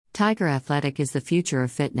Tiger Athletic is the future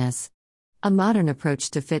of fitness. A modern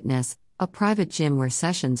approach to fitness, a private gym where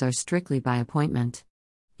sessions are strictly by appointment.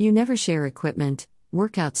 You never share equipment,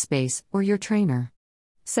 workout space, or your trainer.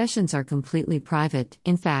 Sessions are completely private,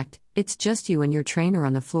 in fact, it's just you and your trainer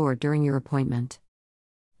on the floor during your appointment.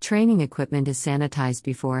 Training equipment is sanitized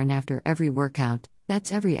before and after every workout,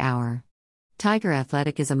 that's every hour. Tiger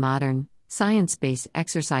Athletic is a modern, science-based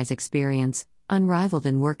exercise experience, unrivaled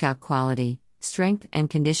in workout quality, strength and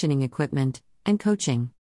conditioning equipment, and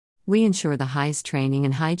coaching. We ensure the highest training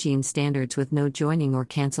and hygiene standards with no joining or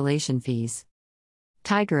cancellation fees.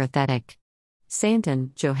 Tiger Athletic.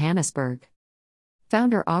 Santon, Johannesburg.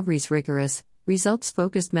 Founder Aubrey's rigorous,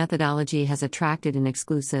 results-focused methodology has attracted an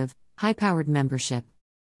exclusive, high-powered membership.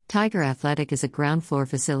 Tiger Athletic is a ground-floor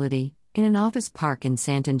facility, in an office park in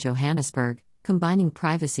Santon, Johannesburg, combining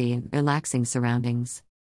privacy and relaxing surroundings.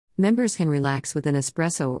 Members can relax with an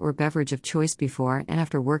espresso or beverage of choice before and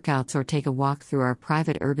after workouts or take a walk through our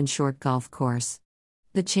private urban short golf course.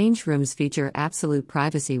 The change rooms feature absolute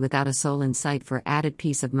privacy without a soul in sight for added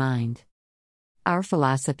peace of mind. Our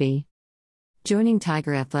philosophy. Joining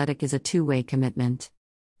Tiger Athletic is a two-way commitment.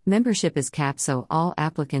 Membership is capped, so all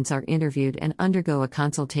applicants are interviewed and undergo a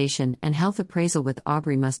consultation and health appraisal with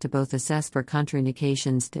Aubrey must to both assess for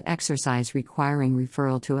contraindications to exercise requiring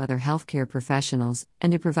referral to other healthcare professionals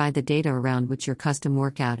and to provide the data around which your custom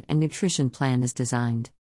workout and nutrition plan is designed.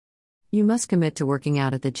 You must commit to working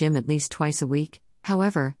out at the gym at least twice a week.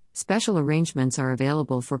 However, special arrangements are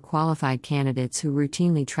available for qualified candidates who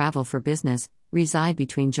routinely travel for business, reside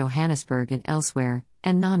between Johannesburg and elsewhere,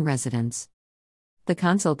 and non-residents. The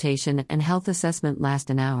consultation and health assessment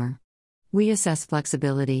last an hour. We assess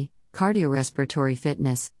flexibility, cardiorespiratory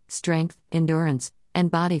fitness, strength, endurance,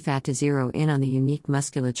 and body fat to zero in on the unique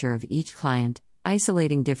musculature of each client,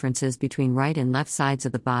 isolating differences between right and left sides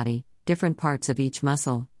of the body, different parts of each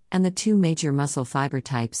muscle, and the two major muscle fiber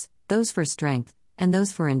types, those for strength and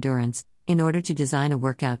those for endurance, in order to design a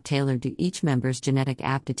workout tailored to each member's genetic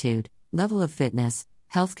aptitude, level of fitness,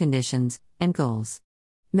 health conditions, and goals.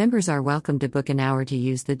 Members are welcome to book an hour to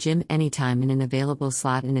use the gym anytime in an available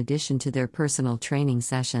slot in addition to their personal training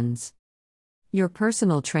sessions. Your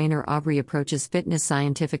personal trainer Aubrey approaches fitness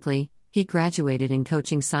scientifically. He graduated in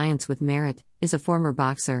coaching science with merit, is a former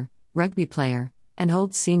boxer, rugby player, and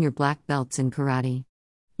holds senior black belts in karate.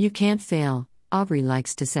 You can't fail, Aubrey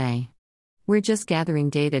likes to say. We're just gathering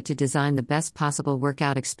data to design the best possible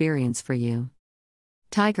workout experience for you.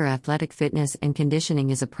 Tiger Athletic Fitness and Conditioning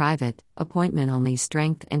is a private, appointment-only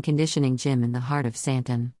strength and conditioning gym in the heart of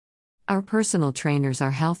Santon. Our personal trainers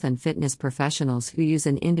are health and fitness professionals who use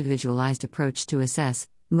an individualized approach to assess,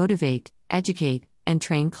 motivate, educate, and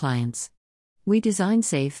train clients. We design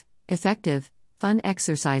safe, effective, fun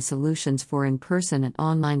exercise solutions for in-person and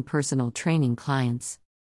online personal training clients.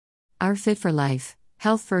 Our Fit for Life,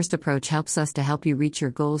 health-first approach helps us to help you reach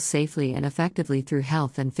your goals safely and effectively through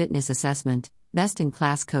health and fitness assessment,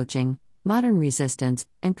 best-in-class coaching, modern resistance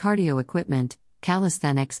and cardio equipment,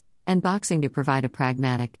 calisthenics, and boxing to provide a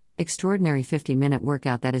pragmatic, extraordinary 50-minute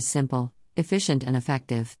workout that is simple, efficient and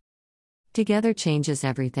effective. Together changes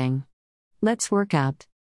everything. Let's work out.